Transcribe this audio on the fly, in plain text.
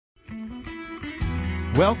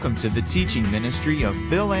Welcome to the teaching ministry of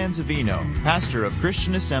Bill Anzavino, pastor of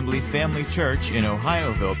Christian Assembly Family Church in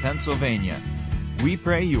Ohioville, Pennsylvania. We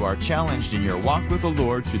pray you are challenged in your walk with the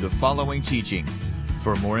Lord through the following teaching.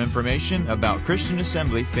 For more information about Christian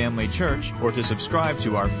Assembly Family Church or to subscribe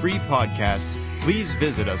to our free podcasts, please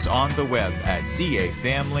visit us on the web at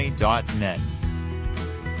cafamily.net.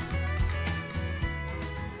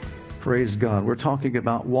 Praise God. We're talking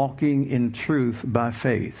about walking in truth by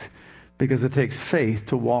faith, because it takes faith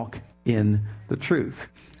to walk in the truth.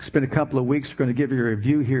 It's been a couple of weeks. We're going to give you a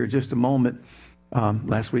review here in just a moment.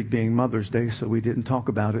 Last week being Mother's Day, so we didn't talk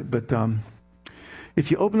about it. But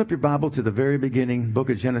if you open up your Bible to the very beginning,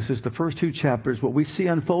 book of Genesis, the first two chapters, what we see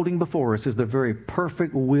unfolding before us is the very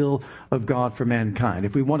perfect will of God for mankind.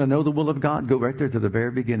 If we want to know the will of God, go right there to the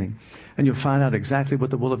very beginning, and you'll find out exactly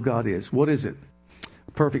what the will of God is. What is it?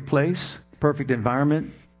 Perfect place, perfect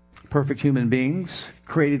environment, perfect human beings,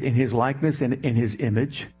 created in His likeness and in His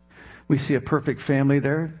image. We see a perfect family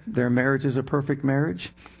there. Their marriage is a perfect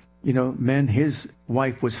marriage. You know, men, his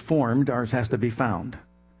wife was formed, ours has to be found.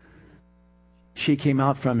 She came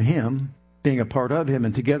out from him, being a part of him,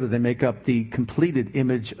 and together they make up the completed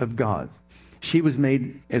image of God. She was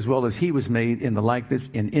made as well as he was made in the likeness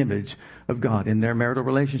and image of God. In their marital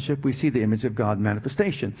relationship, we see the image of God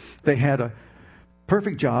manifestation. They had a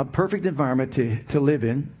perfect job, perfect environment to live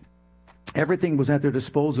in. Everything was at their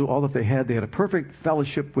disposal, all that they had. They had a perfect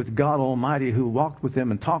fellowship with God Almighty, who walked with them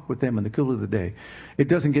and talked with them in the cool of the day. It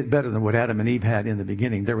doesn't get better than what Adam and Eve had in the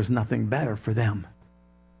beginning. There was nothing better for them.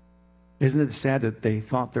 Isn't it sad that they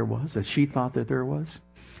thought there was, that she thought that there was?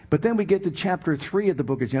 But then we get to chapter 3 of the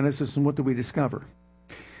book of Genesis, and what do we discover?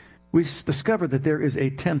 We discover that there is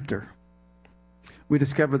a tempter. We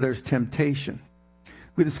discover there's temptation.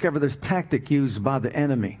 We discover there's tactic used by the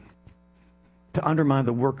enemy to undermine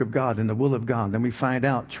the work of God and the will of God. Then we find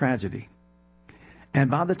out tragedy. And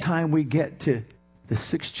by the time we get to the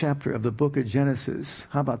 6th chapter of the book of Genesis,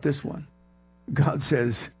 how about this one? God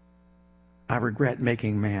says, I regret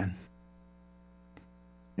making man.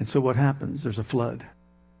 And so what happens? There's a flood.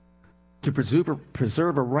 To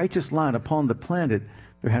preserve a righteous line upon the planet,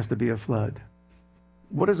 there has to be a flood.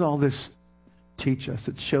 What does all this teach us?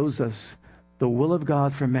 It shows us the will of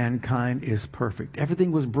God for mankind is perfect.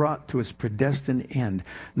 Everything was brought to its predestined end.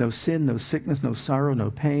 No sin, no sickness, no sorrow,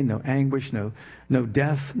 no pain, no anguish, no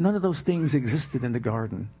death. None of those things existed in the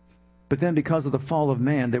garden. But then because of the fall of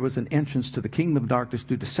man, there was an entrance to the kingdom of darkness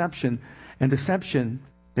through deception. And deception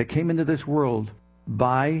that came into this world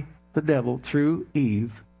by the devil through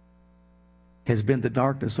Eve has been the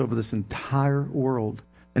darkness over this entire world.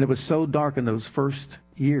 And it was so dark in those first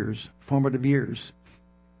years, formative years,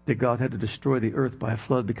 that God had to destroy the earth by a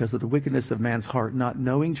flood because of the wickedness of man's heart, not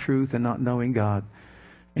knowing truth and not knowing God.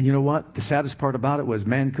 And you know what? The saddest part about it was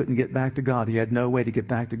man couldn't get back to God. He had no way to get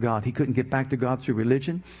back to God. He couldn't get back to God through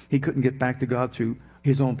religion. He couldn't get back to God through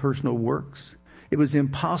his own personal works. It was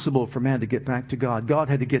impossible for man to get back to God. God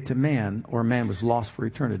had to get to man, or man was lost for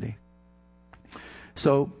eternity.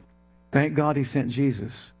 So, thank God He sent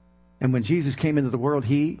Jesus. And when Jesus came into the world,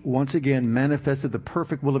 He once again manifested the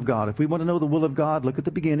perfect will of God. If we want to know the will of God, look at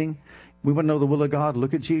the beginning. We want to know the will of God,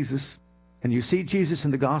 look at Jesus. And you see Jesus in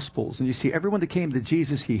the Gospels. And you see everyone that came to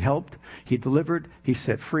Jesus, He helped, He delivered, He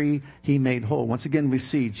set free, He made whole. Once again, we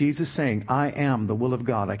see Jesus saying, I am the will of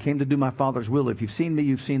God. I came to do my Father's will. If you've seen me,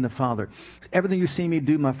 you've seen the Father. Everything you see me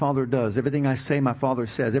do, my Father does. Everything I say, my Father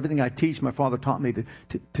says. Everything I teach, my Father taught me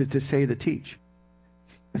to say, to teach.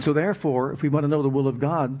 And so therefore, if we want to know the will of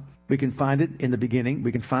God, we can find it in the beginning.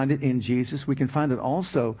 We can find it in Jesus. We can find it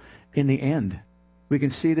also in the end. We can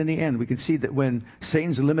see it in the end. We can see that when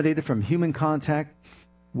Satan's eliminated from human contact,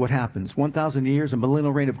 what happens? 1,000 years, a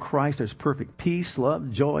millennial reign of Christ. There's perfect peace,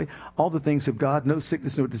 love, joy, all the things of God. No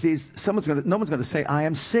sickness, no disease. No one's going to say, I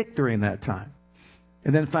am sick during that time.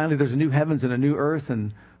 And then finally, there's a new heavens and a new earth.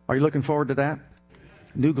 And are you looking forward to that?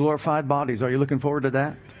 New glorified bodies. Are you looking forward to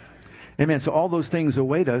that? Amen. So all those things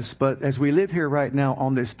await us, but as we live here right now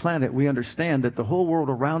on this planet, we understand that the whole world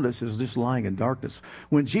around us is just lying in darkness.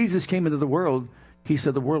 When Jesus came into the world, He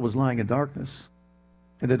said the world was lying in darkness.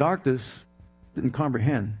 And the darkness didn't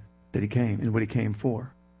comprehend that He came and what He came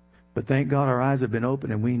for. But thank God our eyes have been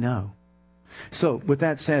opened and we know. So with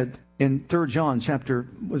that said, in 3 John chapter,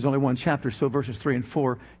 was only one chapter, so verses 3 and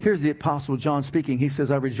 4, here's the Apostle John speaking. He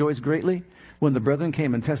says, I rejoice greatly when the brethren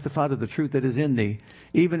came and testified of the truth that is in thee,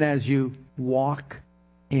 even as you walk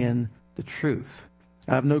in the truth.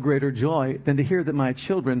 I have no greater joy than to hear that my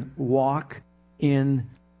children walk in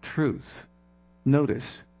truth.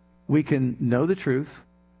 Notice, we can know the truth,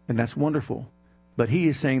 and that's wonderful, but he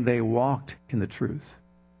is saying they walked in the truth.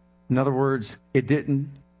 In other words, it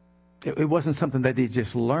didn't It wasn't something that they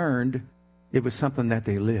just learned. It was something that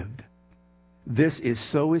they lived. This is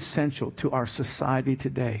so essential to our society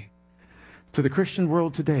today. To the Christian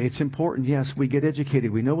world today, it's important. Yes, we get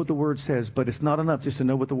educated. We know what the Word says, but it's not enough just to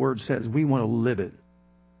know what the Word says. We want to live it.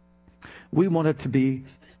 We want it to be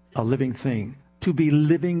a living thing, to be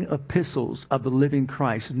living epistles of the living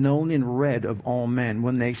Christ, known and read of all men.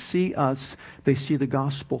 When they see us, they see the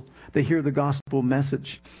gospel. They hear the gospel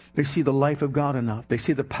message. They see the life of God in us. They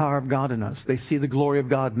see the power of God in us. They see the glory of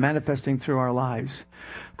God manifesting through our lives.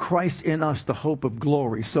 Christ in us, the hope of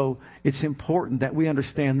glory. So it's important that we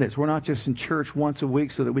understand this. We're not just in church once a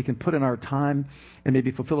week so that we can put in our time and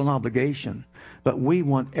maybe fulfill an obligation. But we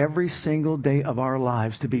want every single day of our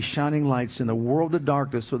lives to be shining lights in the world of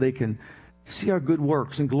darkness so they can see our good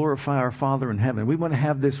works and glorify our Father in heaven. We want to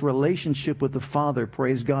have this relationship with the Father,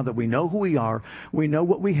 praise God, that we know who we are, we know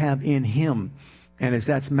what we have in Him, and as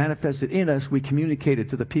that's manifested in us, we communicate it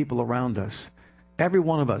to the people around us. Every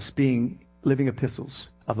one of us being living epistles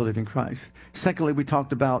of the living Christ. Secondly, we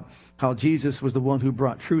talked about how Jesus was the one who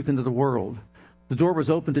brought truth into the world. The door was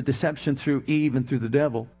open to deception through Eve and through the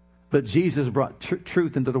devil, but Jesus brought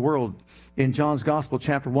truth into the world. In John's Gospel,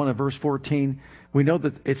 chapter 1 and verse 14, we know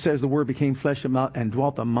that it says the Word became flesh and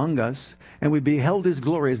dwelt among us, and we beheld His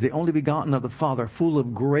glory as the only begotten of the Father, full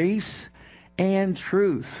of grace and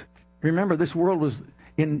truth. Remember, this world was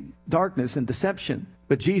in darkness and deception,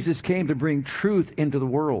 but Jesus came to bring truth into the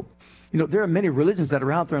world. You know, there are many religions that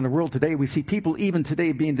are out there in the world today. We see people even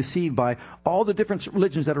today being deceived by all the different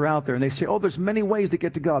religions that are out there, and they say, oh, there's many ways to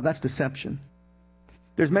get to God. That's deception.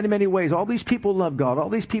 There's many, many ways. All these people love God. All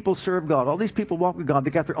these people serve God. All these people walk with God.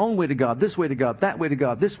 They got their own way to God. This way to God. That way to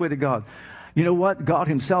God. This way to God. You know what? God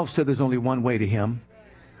Himself said there's only one way to Him.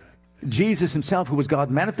 Jesus Himself, who was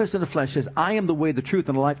God manifest in the flesh, says, I am the way, the truth,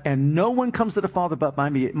 and the life, and no one comes to the Father but by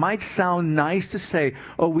me. It might sound nice to say,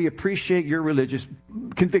 oh, we appreciate your religious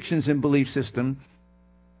convictions and belief system,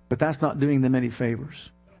 but that's not doing them any favors.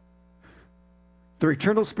 They're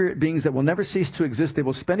eternal spirit beings that will never cease to exist. They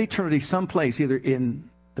will spend eternity someplace, either in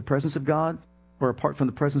the presence of God or apart from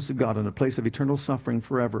the presence of God, in a place of eternal suffering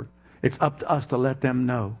forever. It's up to us to let them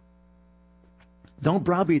know. Don't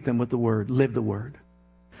browbeat them with the Word. Live the Word.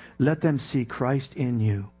 Let them see Christ in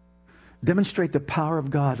you. Demonstrate the power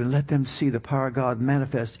of God and let them see the power of God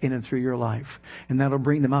manifest in and through your life. And that'll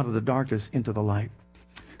bring them out of the darkness into the light.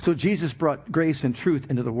 So Jesus brought grace and truth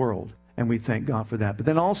into the world, and we thank God for that. But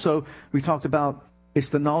then also, we talked about it's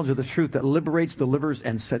the knowledge of the truth that liberates, delivers,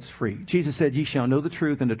 and sets free. Jesus said, ye shall know the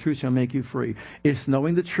truth, and the truth shall make you free. It's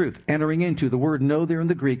knowing the truth, entering into. The word know there in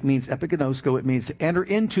the Greek means epigenosko. It means to enter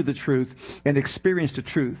into the truth and experience the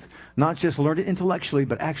truth. Not just learn it intellectually,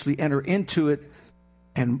 but actually enter into it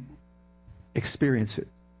and experience it,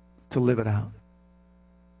 to live it out.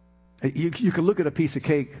 You can look at a piece of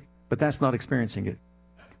cake, but that's not experiencing it.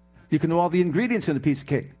 You can know all the ingredients in a piece of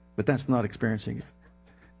cake, but that's not experiencing it.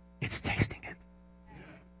 It's tasting it.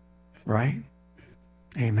 Right?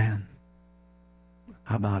 Amen.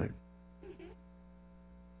 How about it?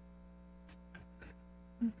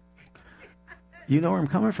 You know where I'm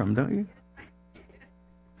coming from, don't you?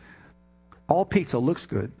 All pizza looks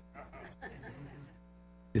good.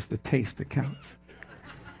 It's the taste that counts.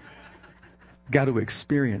 Got to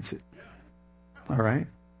experience it. All right?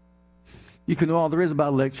 You can know all there is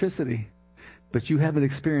about electricity, but you haven't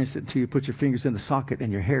experienced it until you put your fingers in the socket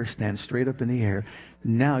and your hair stands straight up in the air.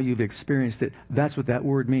 Now you've experienced it. That's what that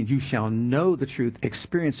word means. You shall know the truth,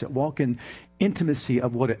 experience it, walk in intimacy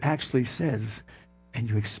of what it actually says, and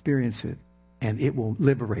you experience it, and it will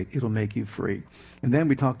liberate. It'll make you free. And then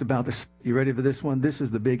we talked about this. You ready for this one? This is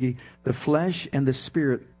the biggie. The flesh and the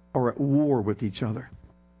spirit are at war with each other.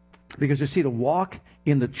 Because you see, to walk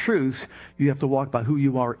in the truth, you have to walk by who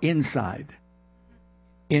you are inside.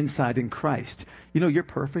 Inside in Christ. You know, you're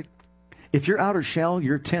perfect. If your outer shell,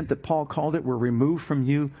 your tent that Paul called it, were removed from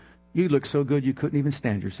you, you look so good you couldn't even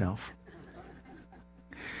stand yourself.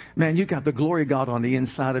 Man, you got the glory of God on the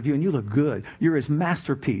inside of you, and you look good. You're His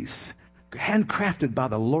masterpiece, handcrafted by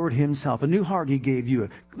the Lord Himself. A new heart He gave you,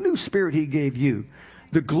 a new spirit He gave you.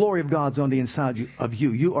 The glory of God's on the inside of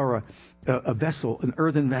you. You are a vessel, an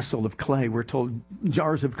earthen vessel of clay. We're told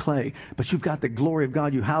jars of clay. But you've got the glory of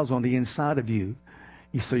God you house on the inside of you.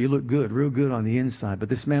 So you look good, real good on the inside. But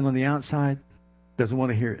this man on the outside doesn't want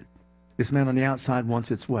to hear it. This man on the outside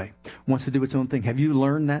wants its way, wants to do its own thing. Have you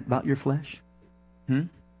learned that about your flesh?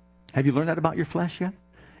 Have you learned that about your flesh yet?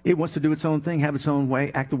 It wants to do its own thing, have its own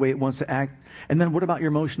way, act the way it wants to act. And then what about your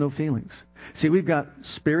emotional feelings? See, we've got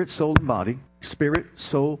spirit, soul, and body. Spirit,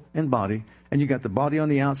 soul, and body. And you got the body on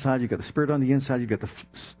the outside. You got the spirit on the inside. You got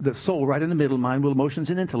the soul right in the middle, mind, will, emotions,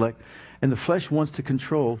 and intellect. And the flesh wants to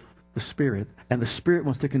control the Spirit, and the Spirit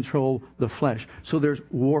wants to control the flesh. So there's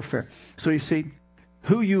warfare. So you see,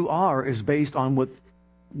 who you are is based on what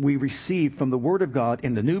we receive from the Word of God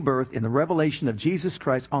in the new birth, in the revelation of Jesus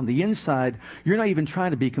Christ. On the inside, you're not even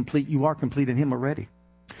trying to be complete. You are complete in Him already.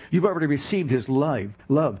 You've already received His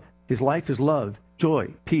love. His life is love,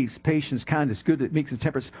 joy, peace, patience, kindness, goodness, meekness,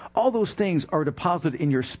 temperance. All those things are deposited in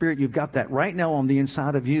your spirit. You've got that right now on the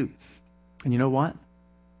inside of you. And you know what?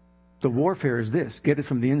 The warfare is this. Get it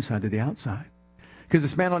from the inside to the outside. Because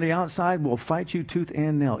this man on the outside will fight you tooth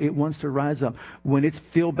and nail. It wants to rise up. When its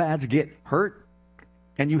feel-bads get hurt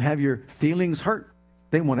and you have your feelings hurt,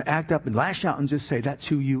 they want to act up and lash out and just say, that's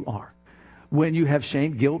who you are. When you have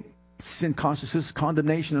shame, guilt, sin consciousness,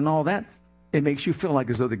 condemnation, and all that, it makes you feel like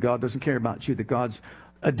as though that God doesn't care about you, that God's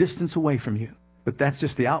a distance away from you. But that's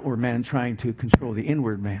just the outward man trying to control the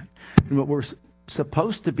inward man. And what we're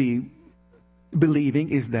supposed to be believing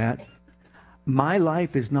is that my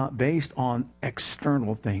life is not based on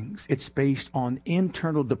external things. It's based on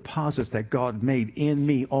internal deposits that God made in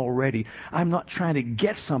me already. I'm not trying to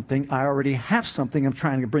get something. I already have something. I'm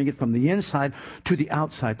trying to bring it from the inside to the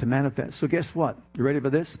outside to manifest. So guess what? You ready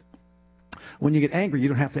for this? When you get angry, you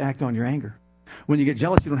don't have to act on your anger. When you get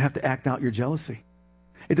jealous, you don't have to act out your jealousy.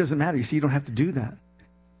 It doesn't matter. You see, you don't have to do that.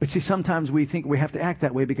 But see, sometimes we think we have to act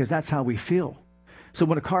that way because that's how we feel. So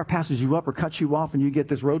when a car passes you up or cuts you off and you get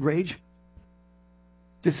this road rage,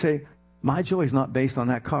 just say, my joy is not based on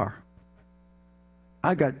that car.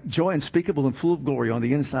 I got joy unspeakable and full of glory on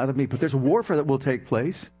the inside of me. But there's a warfare that will take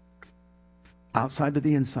place outside to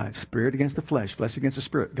the inside. Spirit against the flesh, flesh against the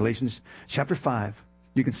spirit. Galatians chapter 5.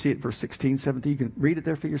 You can see it, verse 16, 17. You can read it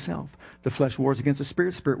there for yourself. The flesh wars against the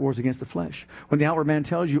spirit. Spirit wars against the flesh. When the outward man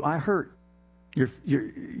tells you, I hurt,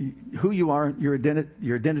 who you are, your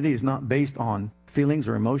identity is not based on feelings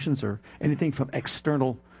or emotions or anything from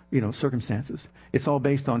external circumstances. It's all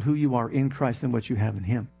based on who you are in Christ and what you have in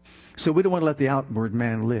Him. So we don't want to let the outward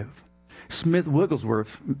man live. Smith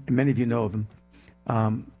Wigglesworth, many of you know of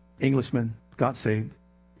him, Englishman, got saved,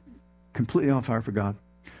 completely on fire for God,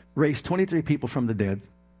 raised 23 people from the dead,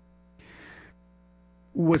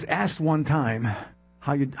 was asked one time,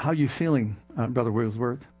 how you feeling, Brother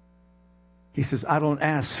Wigglesworth? He says, I don't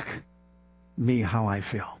ask me how I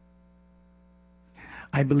feel.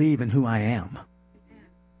 I believe in who I am.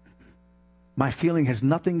 My feeling has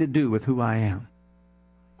nothing to do with who I am.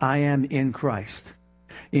 I am in Christ.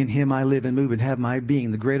 In Him I live and move and have my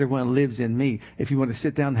being. The greater one lives in me. If you want to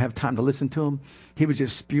sit down and have time to listen to him, he would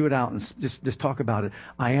just spew it out and just talk about it.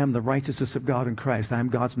 I am the righteousness of God in Christ. I am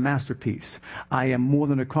God's masterpiece. I am more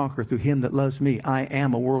than a conqueror through Him that loves me. I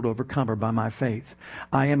am a world overcomer by my faith.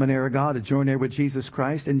 I am an heir of God, a joint heir with Jesus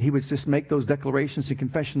Christ. And he would just make those declarations and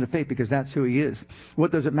confession of faith because that's who he is.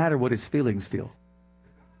 What does it matter what his feelings feel?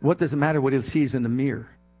 What does it matter what he sees in the mirror?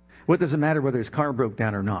 What does it matter whether his car broke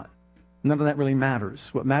down or not? None of that really matters.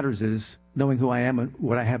 What matters is knowing who I am and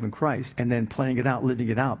what I have in Christ, and then playing it out, living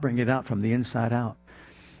it out, bringing it out from the inside out.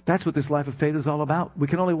 That's what this life of faith is all about. We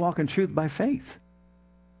can only walk in truth by faith.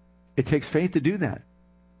 It takes faith to do that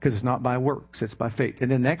because it's not by works, it's by faith. And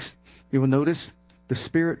then next, you will notice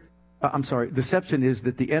deception is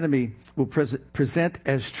that the enemy will present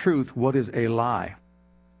as truth what is a lie.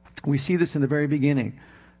 We see this in the very beginning.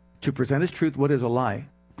 To present as truth what is a lie.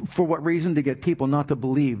 For what reason? To get people not to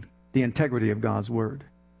believe the integrity of God's word.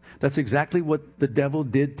 That's exactly what the devil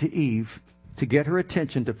did to Eve, to get her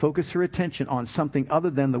attention, to focus her attention on something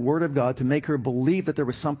other than the word of God, to make her believe that there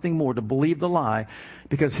was something more, to believe the lie,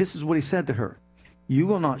 because this is what he said to her. You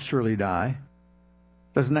will not surely die.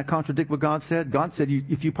 Doesn't that contradict what God said? God said,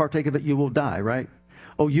 if you partake of it, you will die, right?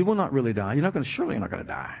 Oh, you will not really die. You're not going to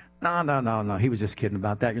die. No. He was just kidding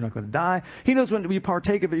about that. You're not going to die. He knows when you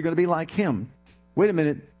partake of it, you're going to be like him. Wait a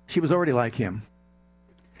minute. She was already like him.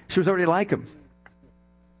 She was already like him.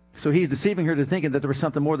 So he's deceiving her to thinking that there was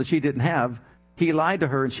something more that she didn't have. He lied to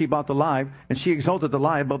her and she bought the lie, and she exalted the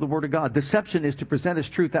lie above the word of God. Deception is to present as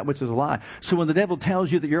truth that which is a lie. So when the devil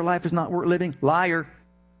tells you that your life is not worth living, liar.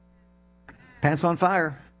 Pants on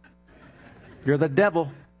fire. You're the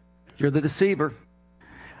devil. You're the deceiver.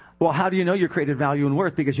 Well, how do you know your created value and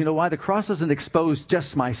worth? Because you know why? The cross doesn't expose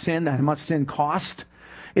just my sin, how much sin cost.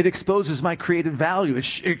 It exposes my created value.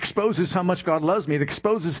 It exposes how much God loves me. It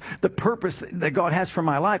exposes the purpose that God has for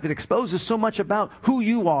my life. It exposes so much about who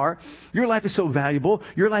you are. Your life is so valuable.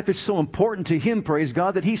 Your life is so important to Him, praise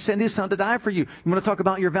God, that He sent His Son to die for you. You want to talk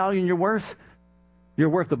about your value and your worth? You're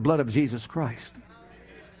worth the blood of Jesus Christ.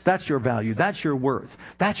 That's your value. That's your worth.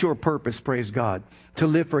 That's your purpose, praise God, to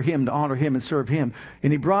live for Him, to honor Him and serve Him.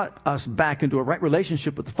 And He brought us back into a right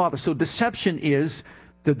relationship with the Father. So deception is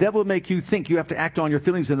the devil will make you think you have to act on your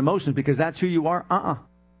feelings and emotions because that's who you are.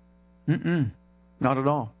 Not at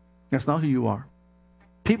all. That's not who you are.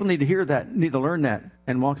 People need to hear that, need to learn that,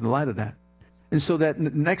 and walk in the light of that. And so that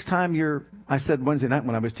next time I said Wednesday night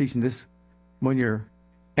when I was teaching this, when your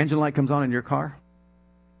engine light comes on in your car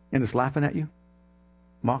and it's laughing at you,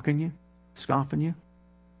 mocking you, scoffing you,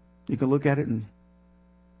 you can look at it and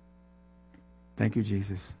thank you,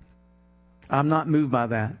 Jesus. I'm not moved by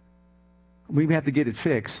that. We have to get it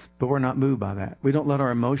fixed, but we're not moved by that. We don't let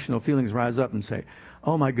our emotional feelings rise up and say,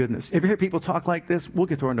 oh my goodness. Ever hear people talk like this? We'll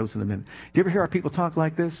get to our notes in a minute. Do you ever hear our people talk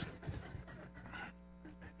like this?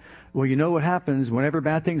 Well, you know what happens whenever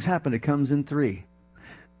bad things happen, it comes in three.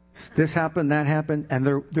 This happened, that happened, and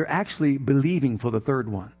they're actually believing for the third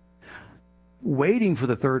one. Waiting for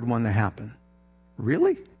the third one to happen.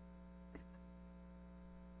 Really?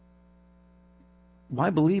 Why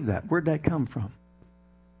believe that? Where'd that come from?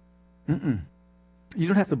 You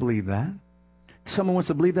don't have to believe that. Someone wants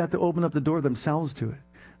to believe that to open up the door themselves to it.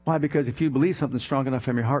 Why? Because if you believe something strong enough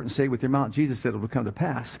from your heart and say with your mouth, Jesus said it will come to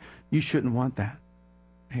pass, you shouldn't want that.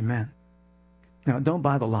 Amen. Now, don't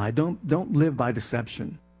buy the lie. Don't live by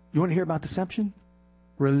deception. You want to hear about deception?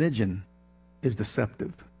 Religion is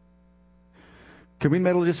deceptive. Can we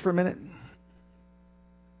meddle just for a minute?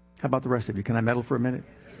 How about the rest of you? Can I meddle for a minute?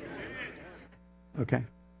 Okay.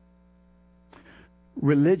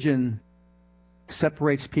 Religion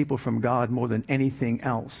separates people from God more than anything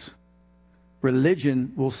else.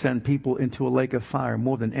 Religion will send people into a lake of fire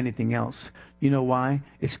more than anything else. You know why?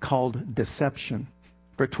 It's called deception.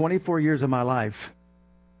 For 24 years of my life,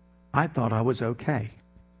 I thought I was okay.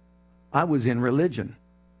 I was in religion.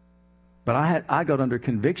 But I got under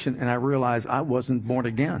conviction and I realized I wasn't born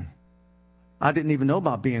again. I didn't even know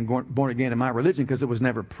about being born again in my religion because it was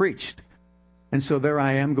never preached. And so there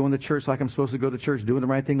I am going to church like I'm supposed to go to church, doing the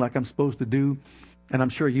right thing like I'm supposed to do. And I'm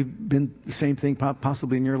sure you've been the same thing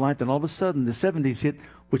possibly in your life. And all of a sudden the 70s hit,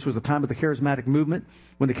 which was the time of the charismatic movement.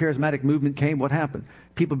 When the charismatic movement came, what happened?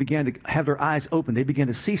 People began to have their eyes open. They began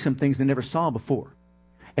to see some things they never saw before.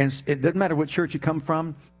 And it doesn't matter what church you come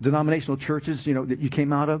from, denominational churches, that you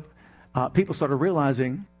came out of. People started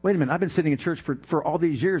realizing, wait a minute, I've been sitting in church for all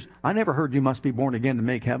these years. I never heard you must be born again to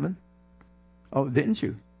make heaven. Oh, didn't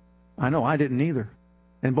you? I know, I didn't either.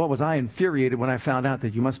 And boy, was I infuriated when I found out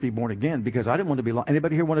that you must be born again, because I didn't want to be lost.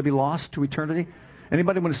 Anybody here want to be lost to eternity?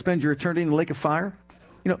 Anybody want to spend your eternity in the lake of fire?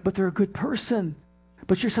 But they're a good person.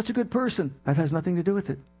 But you're such a good person. That has nothing to do with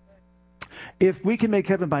it. If we can make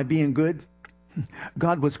heaven by being good,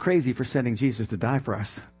 God was crazy for sending Jesus to die for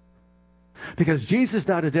us. Because Jesus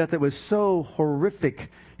died a death that was so horrific.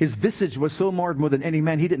 His visage was so marred more than any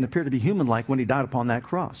man. He didn't appear to be human-like when he died upon that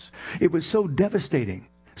cross. It was so devastating,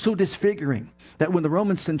 so disfiguring, that when the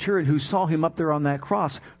Roman centurion who saw him up there on that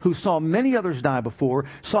cross, who saw many others die before,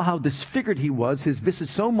 saw how disfigured he was, his visage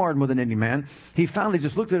so marred more than any man, he finally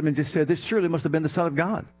just looked at him and just said, this surely must have been the Son of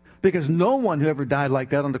God. Because no one who ever died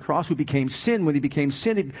like that on the cross, who became sin, when he became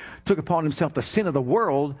sin, he took upon himself the sin of the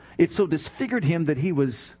world. It so disfigured him that he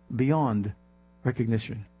was beyond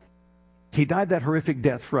recognition. He died that horrific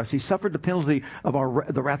death for us. He suffered the penalty of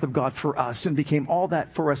the wrath of God for us and became all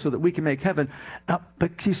that for us so that we can make heaven.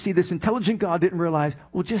 But you see, this intelligent God didn't realize,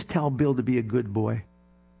 well, just tell Bill to be a good boy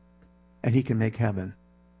and he can make heaven.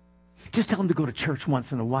 Just tell him to go to church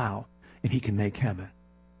once in a while and he can make heaven.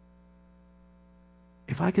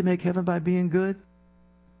 If I can make heaven by being good,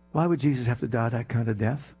 why would Jesus have to die that kind of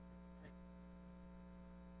death?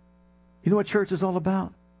 You know what church is all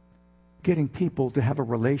about? Getting people to have a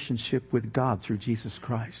relationship with God through Jesus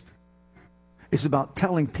Christ. It's about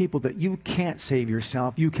telling people that you can't save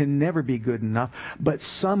yourself. You can never be good enough, but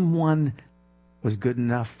someone was good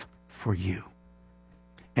enough for you.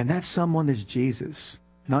 And that someone is Jesus.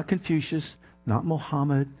 Not Confucius, not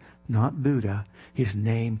Muhammad, not Buddha. His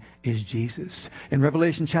name is Jesus. In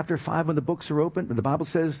Revelation chapter 5, when the books are opened, the Bible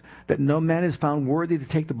says that no man is found worthy to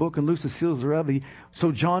take the book and loose the seals thereof.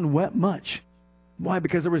 So John wept much. Why?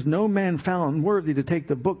 Because there was no man found worthy to take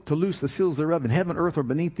the book, to loose the seals thereof in heaven, earth, or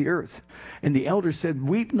beneath the earth. And the elders said,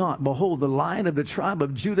 weep not, behold, the Lion of the tribe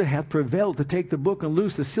of Judah hath prevailed to take the book and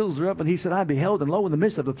loose the seals thereof. And he said, I beheld, and lo, in the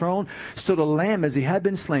midst of the throne stood a lamb as he had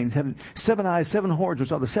been slain, having 7 eyes, 7 horns,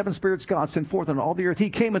 which are the 7 spirits God sent forth on all the earth.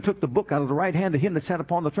 He came and took the book out of the right hand of him that sat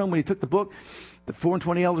upon the throne. When he took the book, the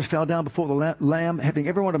 24 elders fell down before the Lamb, having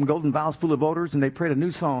every one of them golden vials full of odors, and they prayed a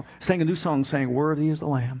new song, sang a new song, saying, worthy is the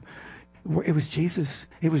Lamb. It was Jesus.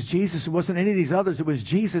 It was Jesus. It wasn't any of these others. It was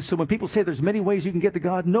Jesus. So when people say there's many ways you can get to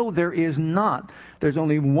God, no, there is not. There's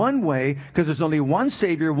only one way, because there's only one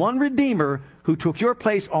Savior, one Redeemer who took your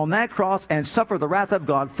place on that cross and suffered the wrath of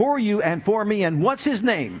God for you and for me. And what's his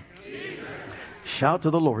name? Jesus. Shout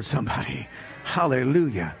to the Lord, somebody.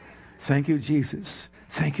 Hallelujah. Thank you, Jesus.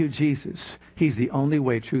 Thank you, Jesus. He's the only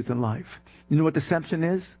way, truth, and life. You know what deception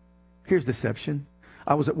is? Here's deception.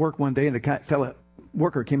 I was at work one day, and a fellow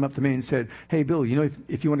worker came up to me and said, hey, Bill, you know,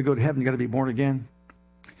 if you want to go to heaven, you got to be born again.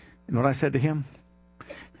 And what I said to him?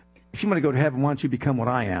 If you want to go to heaven, why don't you become what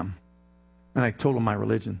I am? And I told him my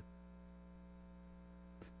religion.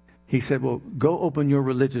 He said, well, go open your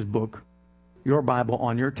religious book, your Bible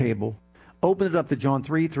on your table. Open it up to John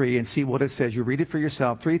 3:3 and see what it says. You read it for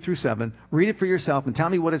yourself, 3 through 7. Read it for yourself and tell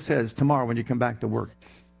me what it says tomorrow when you come back to work.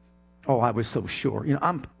 Oh, I was so sure. You know,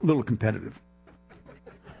 I'm a little competitive.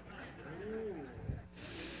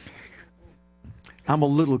 I'm a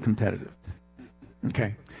little competitive.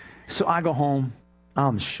 Okay. So I go home.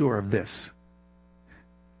 I'm sure of this.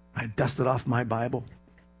 I dusted off my Bible.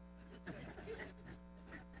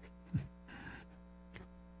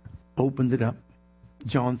 Opened it up.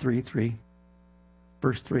 John 3:3,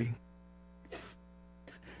 verse 3.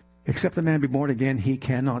 Except the man be born again, he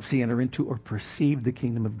cannot see, enter into, or perceive the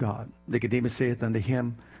kingdom of God. Nicodemus saith unto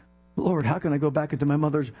him, Lord, how can I go back into my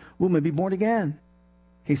mother's womb and be born again?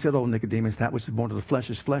 He said, oh, Nicodemus, that which is born of the flesh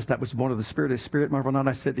is flesh. That which is born of the spirit is spirit. Marvel not,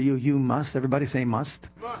 I said to you, you must. Everybody say must.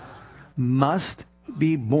 Must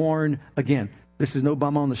be born again. This is no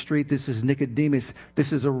bum on the street. This is Nicodemus.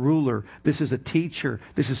 This is a ruler. This is a teacher.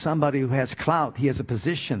 This is somebody who has clout. He has a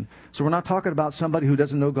position. So we're not talking about somebody who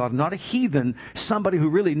doesn't know God. Not a heathen. Somebody who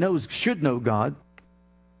really knows, should know God.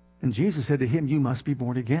 And Jesus said to him, you must be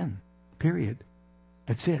born again. Period.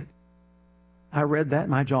 That's it. I read that,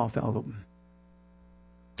 my jaw fell open.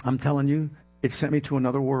 I'm telling you, it sent me to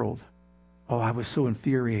another world. Oh, I was so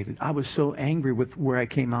infuriated. I was so angry with where I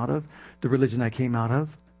came out of, the religion I came out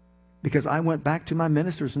of. Because I went back to my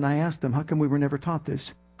ministers and I asked them, how come we were never taught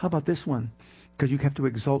this? How about this one? Because you have to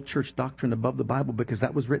exalt church doctrine above the Bible because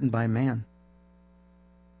that was written by man.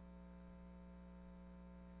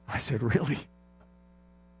 I said, really?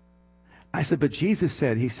 I said, but Jesus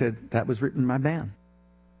said, he said, that was written by man.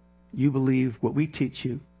 You believe what we teach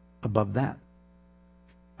you above that.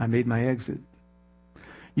 I made my exit.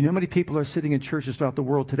 You know how many people are sitting in churches throughout the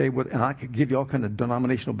world today, and I could give you all kind of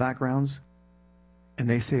denominational backgrounds, and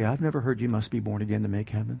they say, I've never heard you must be born again to make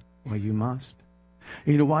heaven. Well, you must.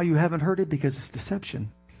 And you know why you haven't heard it? Because it's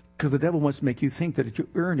deception. Because the devil wants to make you think that if you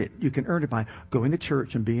earn it, you can earn it by going to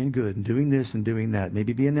church and being good and doing this and doing that.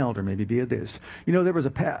 Maybe be an elder, maybe be a this. You know, there was a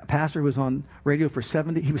pastor who was on radio for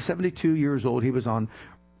he was 72 years old. He was on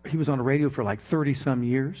a radio for like 30 some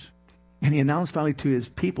years. And he announced finally to his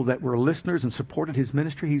people that were listeners and supported his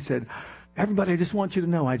ministry, he said, everybody, I just want you to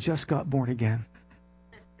know I just got born again.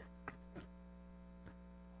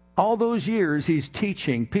 All those years he's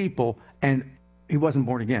teaching people and he wasn't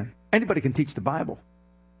born again. Anybody can teach the Bible.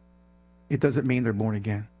 It doesn't mean they're born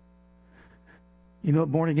again. You know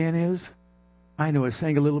what born again is? I know it's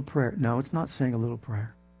saying a little prayer. No, it's not saying a little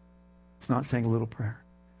prayer. It's not saying a little prayer.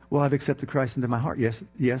 Well, I've accepted Christ into my heart. Yes,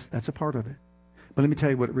 that's a part of it. But let me tell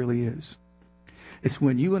you what it really is. It's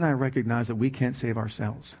when you and I recognize that we can't save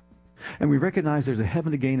ourselves. And we recognize there's a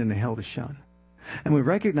heaven to gain and a hell to shun. And we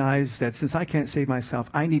recognize that since I can't save myself,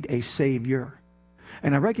 I need a Savior.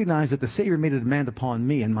 And I recognize that the Savior made a demand upon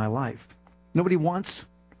me in my life. Nobody wants?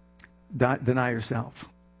 Deny yourself.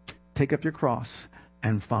 Take up your cross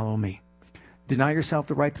and follow me. Deny yourself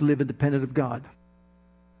the right to live independent of God.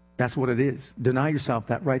 That's what it is. Deny yourself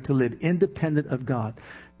that right to live independent of God.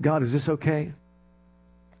 God, is this okay?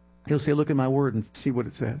 He'll say, look at my word and see what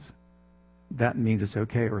it says. That means it's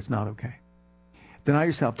okay or it's not okay. Deny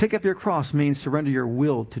yourself. Take up your cross means surrender your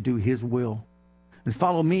will to do his will. And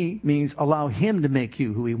follow me means allow him to make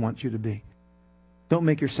you who he wants you to be. Don't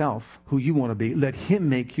make yourself who you want to be. Let him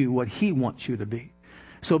make you what he wants you to be.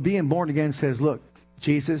 So being born again says, look,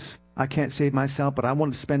 Jesus, I can't save myself, but I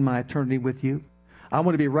want to spend my eternity with you. I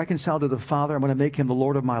want to be reconciled to the Father. I want to make him the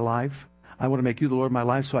Lord of my life. I want to make you the Lord of my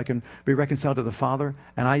life so I can be reconciled to the Father.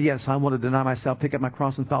 And I want to deny myself, take up my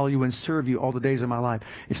cross and follow you and serve you all the days of my life.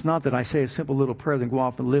 It's not that I say a simple little prayer then go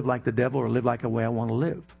off and live like the devil or live like the way I want to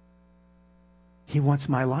live. He wants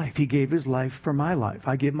my life. He gave his life for my life.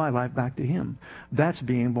 I give my life back to him. That's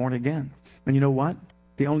being born again. And you know what?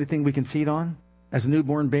 The only thing we can feed on, as a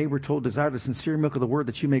newborn babe, we're told, desire the sincere milk of the word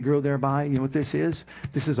that you may grow thereby. You know what this is?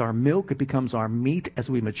 This is our milk. It becomes our meat as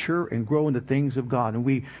we mature and grow in the things of God. And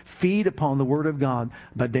we feed upon the word of God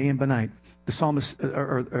by day and by night. The psalmist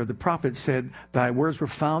or the prophet said, thy words were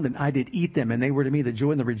found and I did eat them. And they were to me the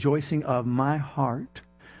joy and the rejoicing of my heart.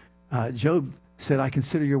 Job said, I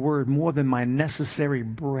consider your word more than my necessary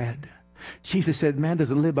bread. Jesus said, man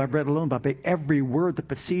doesn't live by bread alone, but by every word that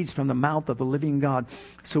proceeds from the mouth of the living God.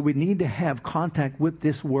 So we need to have contact with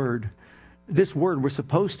this word. This word, we're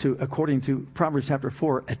supposed to, according to Proverbs chapter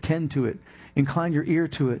 4, attend to it. Incline your ear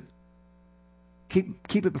to it.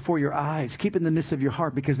 Keep it before your eyes. Keep it in the midst of your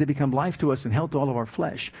heart, because they become life to us and health to all of our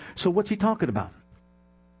flesh. So what's he talking about?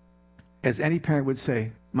 As any parent would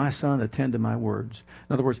say, my son, attend to my words.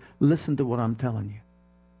 In other words, listen to what I'm telling you.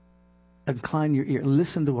 Incline your ear.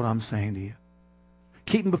 Listen to what I'm saying to you.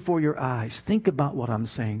 Keep him before your eyes. Think about what I'm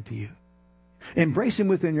saying to you. Embrace him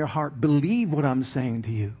within your heart. Believe what I'm saying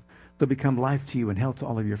to you. They'll become life to you and health to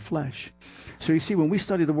all of your flesh. So you see, when we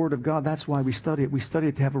study the Word of God, that's why we study it. We study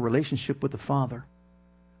it to have a relationship with the Father.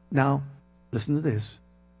 Now, listen to this.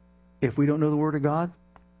 If we don't know the Word of God,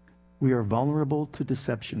 we are vulnerable to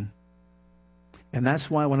deception. And that's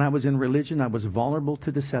why when I was in religion, I was vulnerable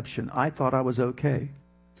to deception. I thought I was okay.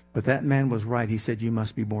 But that man was right. He said, you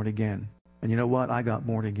must be born again. And you know what? I got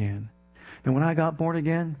born again. And when I got born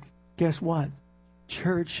again, guess what?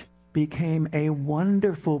 Church became a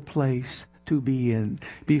wonderful place to be in.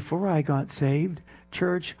 Before I got saved,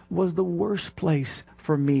 church was the worst place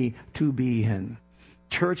for me to be in.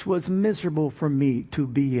 Church was miserable for me to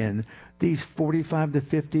be in. These 45 to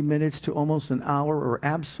 50 minutes to almost an hour are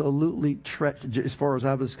absolutely, as far as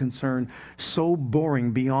I was concerned, so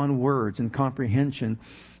boring beyond words and comprehension.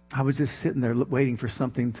 I was just sitting there waiting for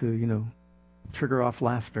something to, trigger off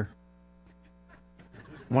laughter.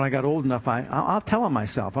 When I got old enough, I'll tell on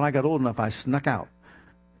myself. When I got old enough, I snuck out.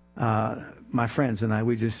 My friends and I,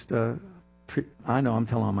 we just, I know I'm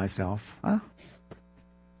telling on myself.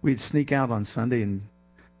 We'd sneak out on Sunday and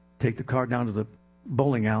take the car down to the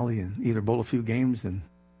bowling alley and either bowl a few games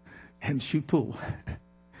and shoot pool.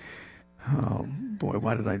 Oh, boy,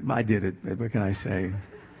 I did it. What can I say?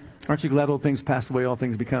 Aren't you glad old things pass away, all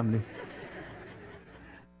things become new?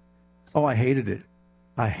 Oh, I hated it.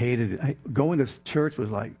 I hated it. Going to church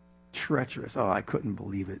was like treacherous. Oh, I couldn't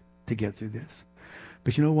believe it to get through this.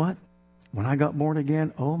 But you know what? When I got born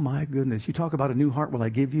again, oh my goodness. You talk about a new heart will I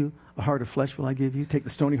give you? A heart of flesh will I give you? Take the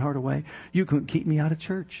stony heart away? You couldn't keep me out of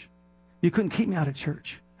church. You couldn't keep me out of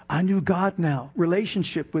church. I knew God now.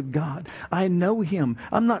 Relationship with God. I know Him.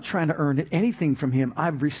 I'm not trying to earn anything from Him.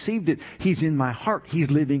 I've received it. He's in my heart.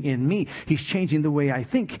 He's living in me. He's changing the way I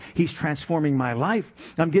think. He's transforming my life.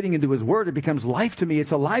 I'm getting into His Word. It becomes life to me.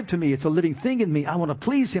 It's alive to me. It's a living thing in me. I want to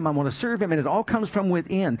please Him. I want to serve Him. And it all comes from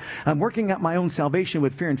within. I'm working out my own salvation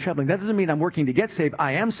with fear and trembling. That doesn't mean I'm working to get saved.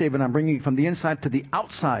 I am saved, and I'm bringing it from the inside to the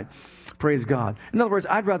outside. Praise God. In other words,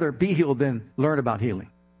 I'd rather be healed than learn about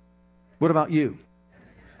healing. What about you?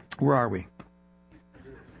 Where are we?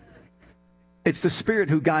 It's the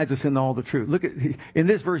Spirit who guides us in all the truth. Look at in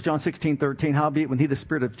this verse, John 16:13. Howbeit, when He, the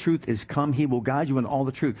Spirit of truth, is come, He will guide you in all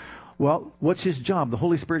the truth. Well, what's His job? The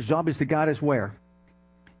Holy Spirit's job is to guide us where?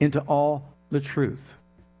 Into all the truth.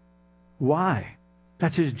 Why?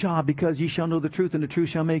 That's His job, because ye shall know the truth, and the truth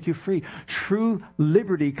shall make you free. True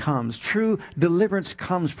liberty comes. True deliverance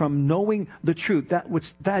comes from knowing the truth.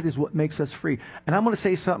 That is what makes us free. And I'm going to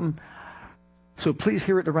say something. So please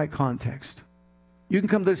hear it in the right context. You can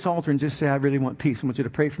come to this altar and just say, I really want peace. I want you to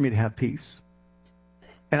pray for me to have peace.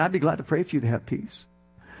 And I'd be glad to pray for you to have peace.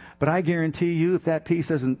 But I guarantee you, if that peace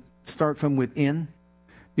doesn't start from within,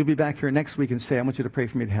 you'll be back here next week and say, I want you to pray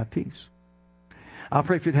for me to have peace. I'll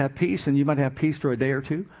pray for you to have peace, and you might have peace for a day or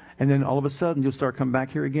two. And then all of a sudden, you'll start coming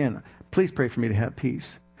back here again. Please pray for me to have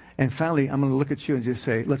peace. And finally, I'm going to look at you and just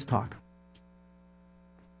say, let's talk.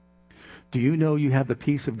 Do you know you have the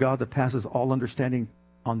peace of God that passes all understanding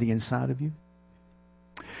on the inside of you?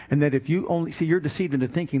 And that if you only, you're deceived into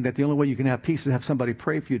thinking that the only way you can have peace is to have somebody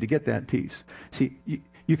pray for you to get that peace. See,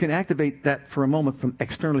 you can activate that for a moment from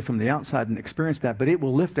externally from the outside and experience that, but it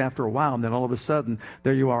will lift after a while, and then all of a sudden,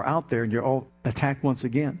 there you are out there, and you're all attacked once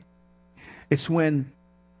again. It's when,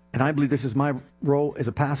 and I believe this is my role as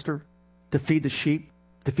a pastor, to feed the sheep,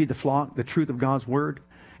 to feed the flock, the truth of God's Word.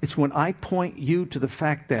 It's when I point you to the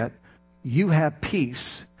fact that you have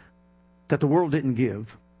peace that the world didn't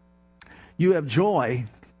give. You have joy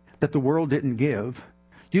that the world didn't give.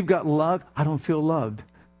 You've got love. I don't feel loved.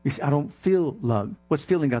 You see, I don't feel loved. What's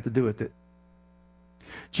feeling got to do with it?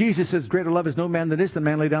 Jesus says, greater love is no man than this, the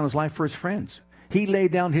man laid down his life for his friends. He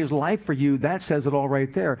laid down his life for you. That says it all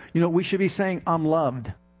right there. You know, we should be saying, I'm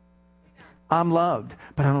loved. I'm loved,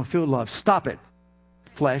 but I don't feel loved. Stop it,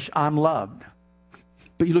 flesh. I'm loved.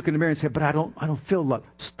 But you look in the mirror and say, but I don't feel loved.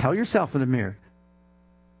 Tell yourself in the mirror,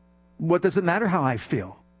 what does it matter how I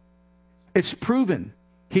feel? It's proven.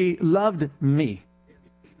 He loved me.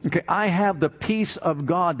 Okay, I have the peace of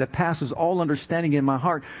God that passes all understanding in my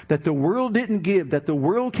heart that the world didn't give, that the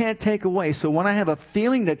world can't take away. So when I have a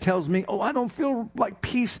feeling that tells me, oh, I don't feel like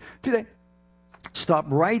peace today, stop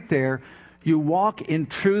right there. You walk in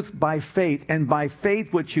truth by faith, and by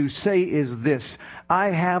faith what you say is this: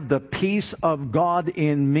 I have the peace of God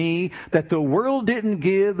in me that the world didn't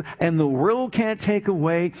give and the world can't take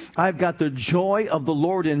away. I've got the joy of the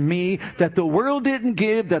Lord in me that the world didn't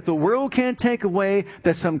give, that the world can't take away,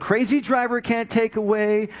 that some crazy driver can't take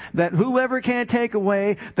away, that whoever can't take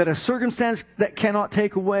away, that a circumstance that cannot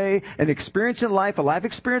take away, an experience in life, a life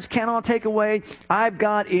experience cannot take away. I've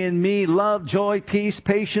got in me love, joy, peace,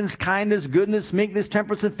 patience, kindness, goodness, meekness,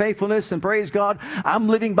 temperance, and faithfulness. And praise God, I'm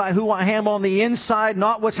living by who I am on the inside,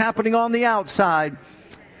 not what's happening on the outside.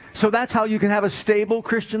 So that's how you can have a stable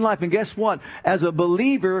Christian life. And guess what? As a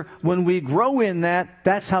believer, when we grow in that,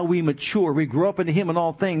 that's how we mature. We grow up into Him in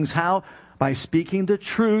all things. How? By speaking the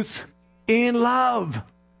truth in love.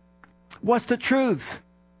 What's the truth?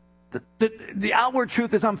 The outward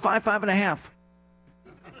truth is I'm 5'5.5".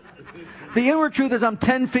 The inward truth is I'm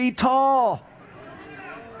 10 feet tall.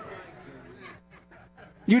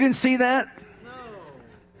 You didn't see that?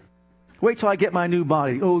 Wait till I get my new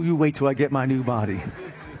body. Oh, you wait till I get my new body.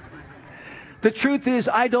 The truth is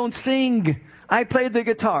I don't sing. I play the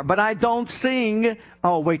guitar, but I don't sing.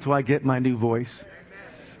 Oh, wait till I get my new voice.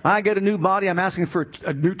 I get a new body, I'm asking for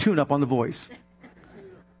a new tune-up on the voice.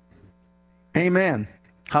 Amen.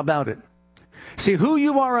 How about it? See, who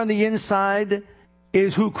you are on the inside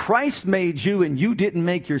is who Christ made you, and you didn't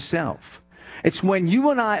make yourself. It's when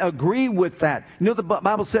you and I agree with that. You know, the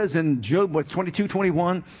Bible says in Job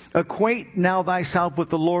 22:21, acquaint now thyself with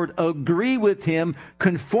the Lord, agree with Him,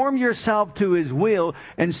 conform yourself to His will,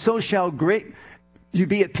 and so shall you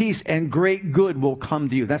be at peace, and great good will come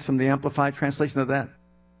to you. That's from the Amplified translation of that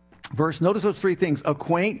verse. Notice those three things.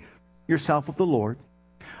 Acquaint yourself with the Lord.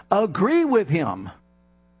 Agree with Him.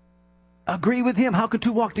 Agree with Him. How can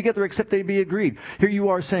two walk together except they be agreed? Here you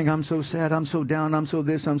are saying, I'm so sad, I'm so down, I'm so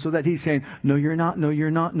this, I'm so that. He's saying, no, you're not, no,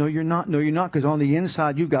 you're not, no, you're not, no, you're not. Because on the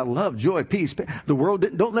inside, you've got love, joy, peace. The world,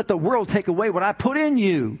 don't let the world take away what I put in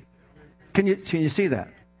you. Can you see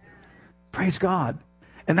that? Praise God.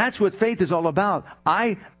 And that's what faith is all about.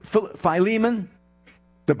 Philemon,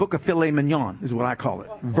 the book of Filet Mignon is what I call it.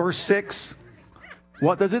 Verse 6.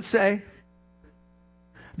 What does it say?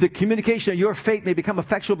 The communication of your faith may become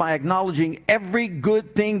effectual by acknowledging every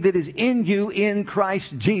good thing that is in you in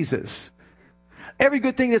Christ Jesus. Every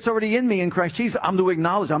good thing that's already in me in Christ Jesus, I'm to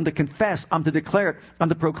acknowledge, I'm to confess, I'm to declare it, I'm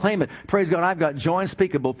to proclaim it. Praise God, I've got joy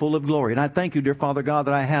unspeakable, full of glory. And I thank you, dear Father God,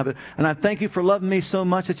 that I have it. And I thank you for loving me so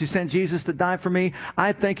much that you sent Jesus to die for me.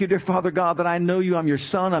 I thank you, dear Father God, that I know you. I'm your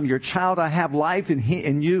son. I'm your child. I have life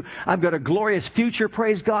in you. I've got a glorious future.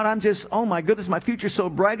 Praise God. I'm just, oh my goodness, my future's so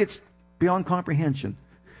bright, it's beyond comprehension.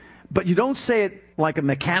 But you don't say it like a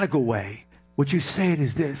mechanical way. What you say it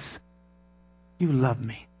is this. You love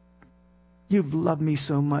me. You've loved me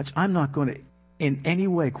so much. I'm not going to in any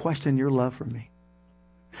way question your love for me.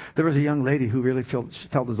 There was a young lady who really felt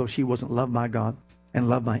as though she wasn't loved by God and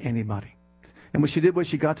loved by anybody. And what she did was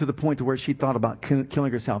she got to the point to where she thought about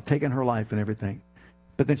killing herself, taking her life and everything.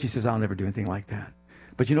 But then she says, I'll never do anything like that.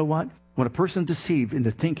 But you know what? When a person's deceived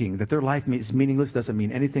into thinking that their life is meaningless, doesn't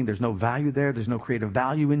mean anything, there's no value there, there's no creative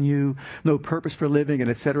value in you, no purpose for living,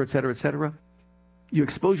 and et cetera, et cetera, et cetera. You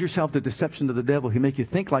expose yourself to deception of the devil. He make you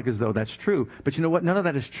think like as though that's true. But you know what? None of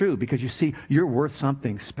that is true because you see, you're worth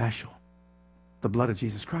something special. The blood of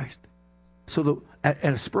Jesus Christ. So at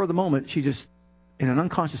a spur of the moment, she just, in an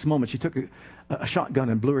unconscious moment, she took a shotgun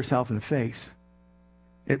and blew herself in the face.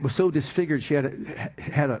 It was so disfigured, she had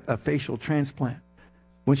a facial transplant.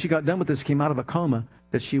 When she got done with this, came out of a coma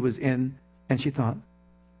that she was in, and she thought,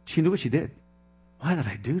 she knew what she did. Why did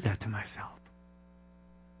I do that to myself?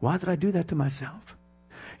 Why did I do that to myself?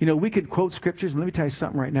 You know, we could quote scriptures, but let me tell you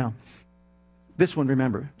something right now. This one,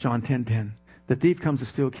 remember, John 10:10. The thief comes to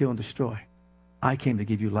steal, kill, and destroy. I came to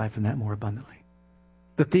give you life and that more abundantly.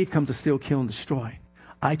 The thief comes to steal, kill, and destroy.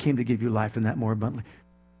 I came to give you life and that more abundantly.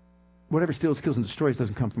 Whatever steals, kills, and destroys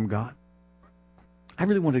doesn't come from God. I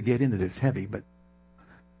really want to get into this heavy, but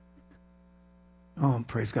oh,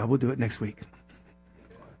 praise God. We'll do it next week.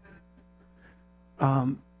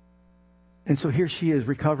 And so here she is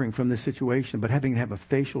recovering from this situation, but having to have a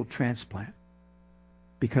facial transplant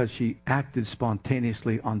because she acted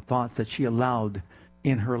spontaneously on thoughts that she allowed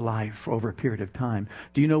in her life over a period of time.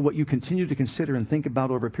 Do you know what you continue to consider and think about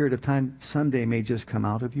over a period of time someday may just come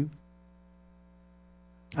out of you?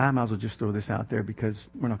 I might as well just throw this out there because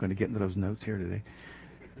we're not going to get into those notes here today.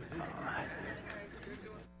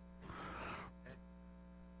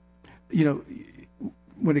 You know,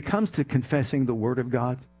 when it comes to confessing the Word of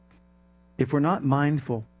God, if we're not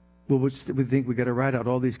mindful, we think we got to write out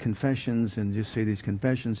all these confessions and just say these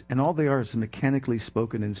confessions, and all they are is mechanically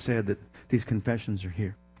spoken and said that these confessions are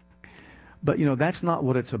here. But, you know, that's not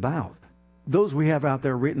what it's about. those we have out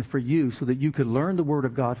there written for you so that you could learn the Word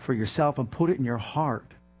of God for yourself and put it in your heart,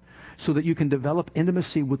 so that you can develop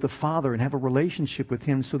intimacy with the Father and have a relationship with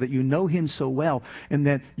Him, so that you know Him so well and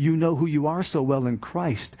that you know who you are so well in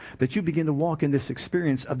Christ, that you begin to walk in this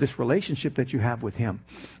experience of this relationship that you have with Him.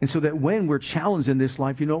 And so that when we're challenged in this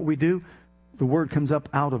life, you know what we do? The Word comes up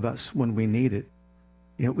out of us when we need it.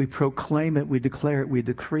 You know, we proclaim it, we declare it, we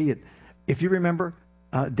decree it. If you remember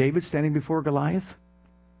David standing before Goliath,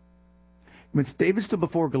 when David stood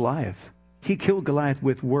before Goliath, he killed Goliath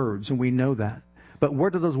with words, and we know that. But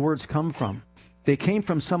where do those words come from? They came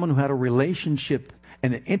from someone who had a relationship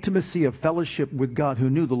and an intimacy of fellowship with God, who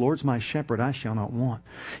knew the Lord's my shepherd, I shall not want.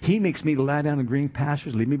 He makes me to lie down in green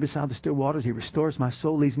pastures, lead me beside the still waters. He restores my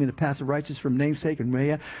soul, leads me in the paths of righteousness for name's sake. And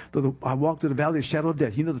though I walk through the valley of the shadow of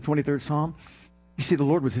death. You know the 23rd Psalm? You see, the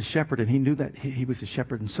Lord was his shepherd, and he knew that he was his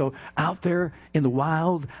shepherd. And so out there in the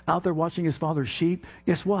wild, out there watching his father's sheep,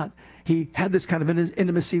 guess what? He had this kind of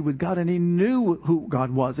intimacy with God, and he knew who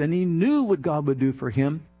God was, and he knew what God would do for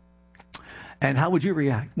him. And how would you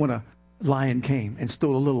react when a lion came and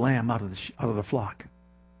stole a little lamb out of the flock?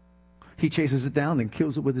 He chases it down and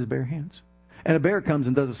kills it with his bare hands. And a bear comes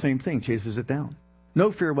and does the same thing, chases it down.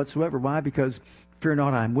 No fear whatsoever. Why? Because fear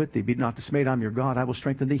not, I am with thee. Be not dismayed, I am your God. I will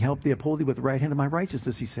strengthen thee, help thee, uphold thee with the right hand of my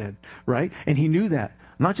righteousness, he said. Right? And he knew that.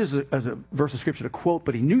 Not just as a verse of Scripture to quote,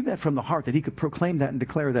 but he knew that from the heart, that he could proclaim that and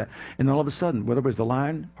declare that. And all of a sudden, whether it was the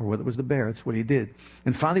lion or whether it was the bear, that's what he did.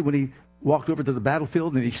 And finally, when he walked over to the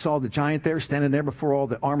battlefield and he saw the giant there, standing there before all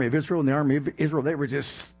the army of Israel, and the army of Israel, they were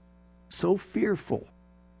just so fearful.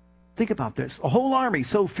 Think about this. A whole army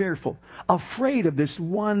so fearful, afraid of this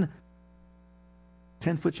one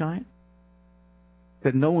 10-foot giant,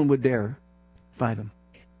 that no one would dare fight him.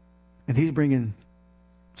 And he's bringing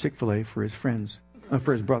Chick-fil-A for his friends,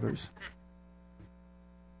 for his brothers.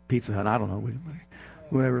 Pizza Hut, I don't know.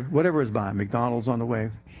 Whatever is by. McDonald's on the way.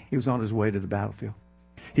 He was on his way to the battlefield.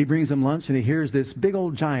 He brings them lunch, and he hears this big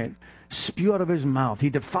old giant spew out of his mouth. He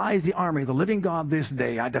defies the army of the living God this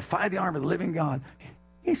day. I defy the army of the living God.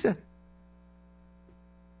 He said,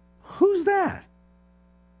 who's that?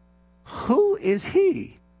 Who is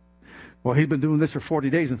he? Well, he's been doing this for 40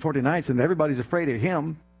 days and 40 nights, and everybody's afraid of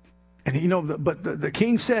him. And, you know, but the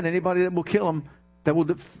king said anybody that will kill him, that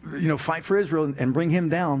will, fight for Israel and bring him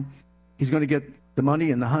down, he's going to get the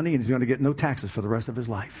money and the honey, and he's going to get no taxes for the rest of his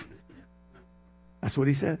life. That's what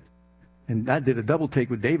he said. And that did a double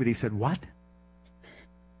take with David. He said, what?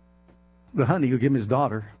 The honey, he'll give him his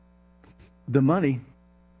daughter. The money,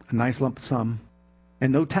 a nice lump sum.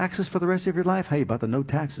 And no taxes for the rest of your life? Hey, about the no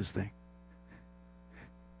taxes thing.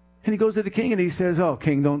 And he goes to the king and he says, oh,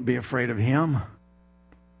 king, don't be afraid of him.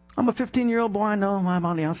 I'm a 15-year-old boy. I know I'm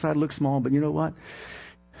on the outside, look small, but you know what?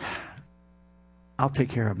 I'll take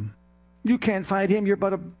care of him. You can't fight him. You're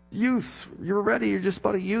but a youth. You're ready. You're just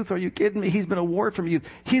but a youth. Are you kidding me? He's been a warrior from youth.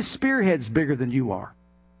 His spearhead's bigger than you are.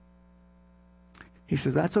 He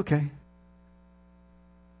says, that's okay.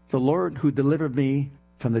 The Lord who delivered me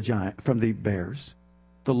from the bears,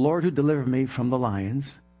 the Lord who delivered me from the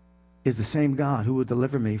lions, is the same God who will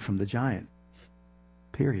deliver me from the giant.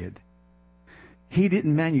 Period. He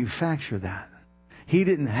didn't manufacture that. He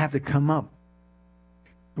didn't have to come up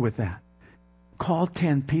with that. Call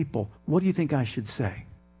 10 people. What do you think I should say?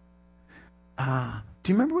 Do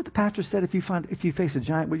you remember what the pastor said? If you face a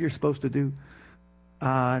giant, what you're supposed to do?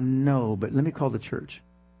 No, but let me call the church.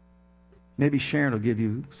 Maybe Sharon will give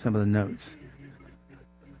you some of the notes.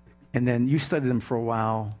 And then you study them for a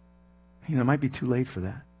while. It might be too late for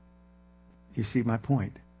that. You see my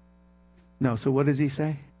point? No, so what does he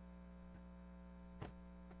say?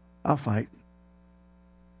 I'll fight.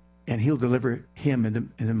 And he'll deliver him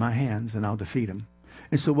into my hands, and I'll defeat him.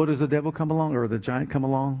 And so what does the devil come along, or the giant come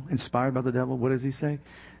along, inspired by the devil? What does he say?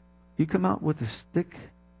 You come out with a stick,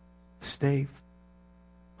 stave.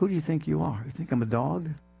 Who do you think you are? You think I'm a dog?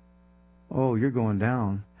 Oh, you're going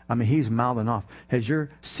down. I mean, he's mouthing off. Has your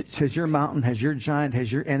mountain, has your giant,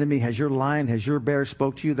 has your enemy, has your lion, has your bear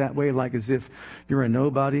spoke to you that way, like as if you're a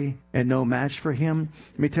nobody and no match for him?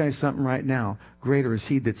 Let me tell you something right now. Greater is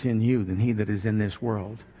he that's in you than he that is in this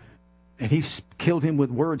world. And he killed him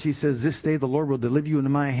with words. He says, this day the Lord will deliver you into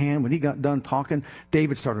my hand. When he got done talking,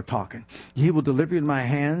 David started talking. He will deliver you into my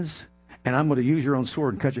hands, and I'm going to use your own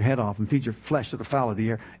sword and cut your head off and feed your flesh to the fowl of the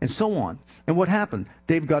air, and so on. And what happened?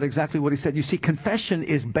 David got exactly what he said. You see, confession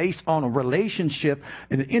is based on a relationship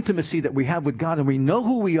and an intimacy that we have with God, and we know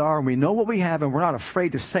who we are, and we know what we have, and we're not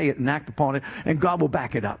afraid to say it and act upon it, and God will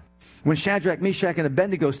back it up. When Shadrach, Meshach, and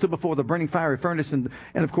Abednego stood before the burning fiery furnace, and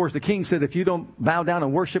of course the king said, if you don't bow down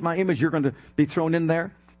and worship my image, you're going to be thrown in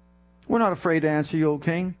there. We're not afraid to answer you, O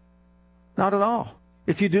king. Not at all.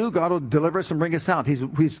 If you do, God will deliver us and bring us out.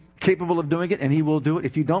 He's capable of doing it, and He will do it.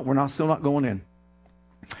 If you don't, we're still not going in.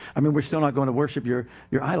 I mean, we're still not going to worship your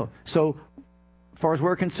idol. So, as far as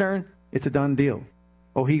we're concerned, it's a done deal.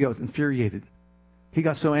 Oh, he goes infuriated. He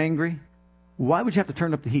got so angry. Why would you have to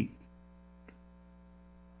turn up the heat?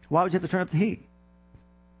 Why would you have to turn up the heat?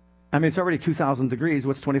 I mean, it's already 2,000 degrees.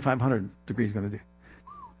 What's 2,500 degrees going to do?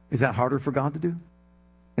 Is that harder for God to do?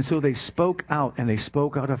 And so they spoke out, and they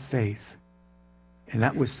spoke out of faith. And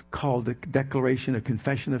that was called the declaration, a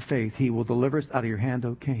confession of faith. He will deliver us out of your hand,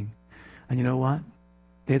 O King. And you know what?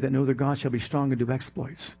 They that know their God shall be strong and do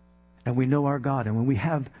exploits. And we know our God. And when we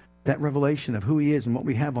have that revelation of who He is and what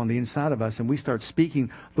we have on the inside of us, and we start speaking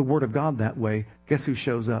the Word of God that way, guess who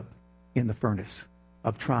shows up in the furnace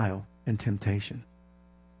of trial and temptation?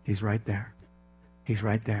 He's right there. He's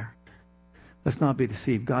right there. Let's not be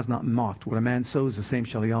deceived. God's not mocked. What a man sows, the same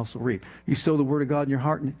shall he also reap. You sow the Word of God in your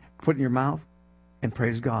heart and put it in your mouth, and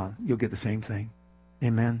praise God, you'll get the same thing.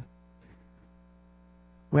 Amen.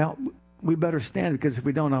 Well, we better stand, because if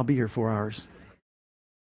we don't, I'll be here 4 hours.